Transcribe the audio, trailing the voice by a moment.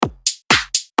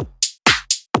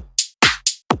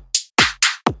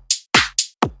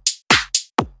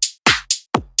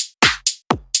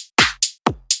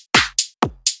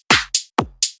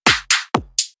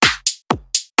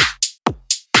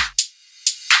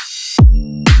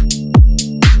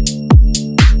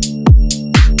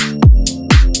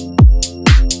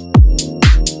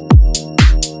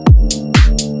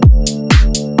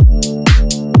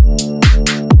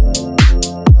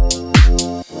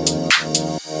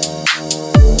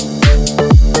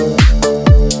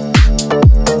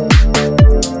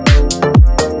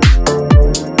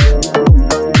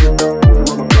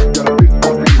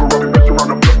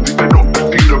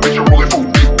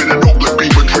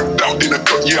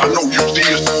yeah, I know you see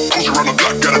us. Cruise around the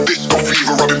block, got a disco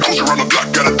fever. I've been cruising around the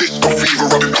block, got a disco fever.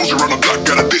 I've been cruising around the block,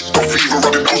 got a disco fever.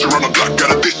 I've been cruising around the block, got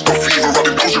a disco fever. I've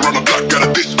been cruising around the block, got a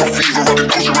disco fever. I've been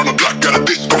cruising around the block, got a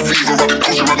disco fever. I've been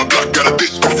cruising around the block, got a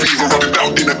disco fever. I've been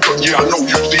out in the cut, yeah, I know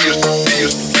you see us. See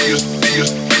us, see us, see us,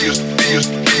 see us, see us,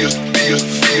 see us,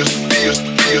 see us, see us,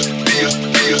 see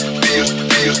us,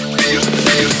 see us, see us, see us,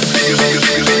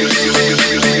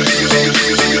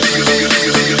 see us,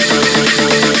 see us, see us, see us.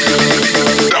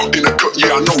 Out in the cut,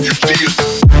 yeah, I know you see us.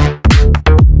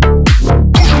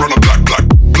 Cruise around the block, block,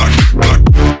 block, block.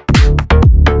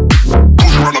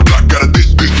 Cruise around the block, got a this.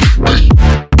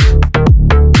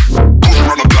 Cruise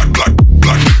around the block, block,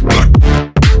 block, block.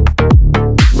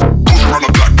 Cruise around the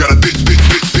block, got a this.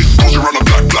 Cruise around the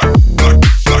block, block, block,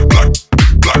 block, block,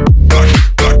 block, block,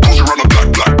 block. Cruise around the block,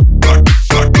 block, block,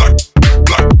 block, block, block, block,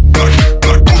 block.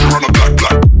 Cruise around the block, block,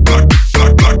 block, block,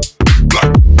 block, block, block,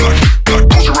 block.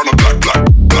 Cruise around the block, block,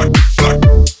 block, block, block.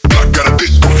 Got a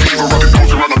disco fever. I've been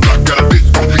cruising around the block, got a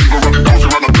disco fever. I've been cruising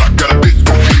around the block, got a disco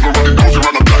fever. I've been cruising around the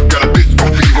block, got a disco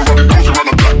fever. I've been cruising around the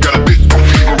block, got a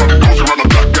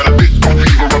disco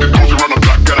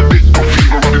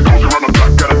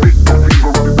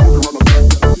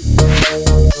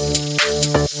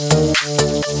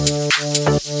fever.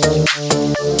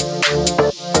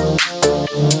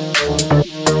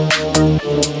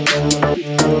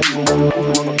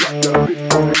 I've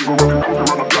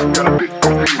been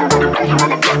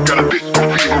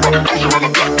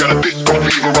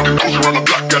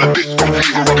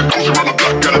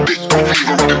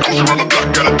cruising around the block,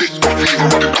 got a disco fever.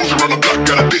 I've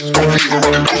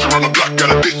been cruising around the block, got a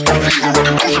disco fever. I've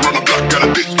been cruising around the block, got a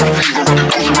disco fever. I've been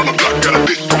cruising around the block, got a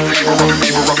disco fever.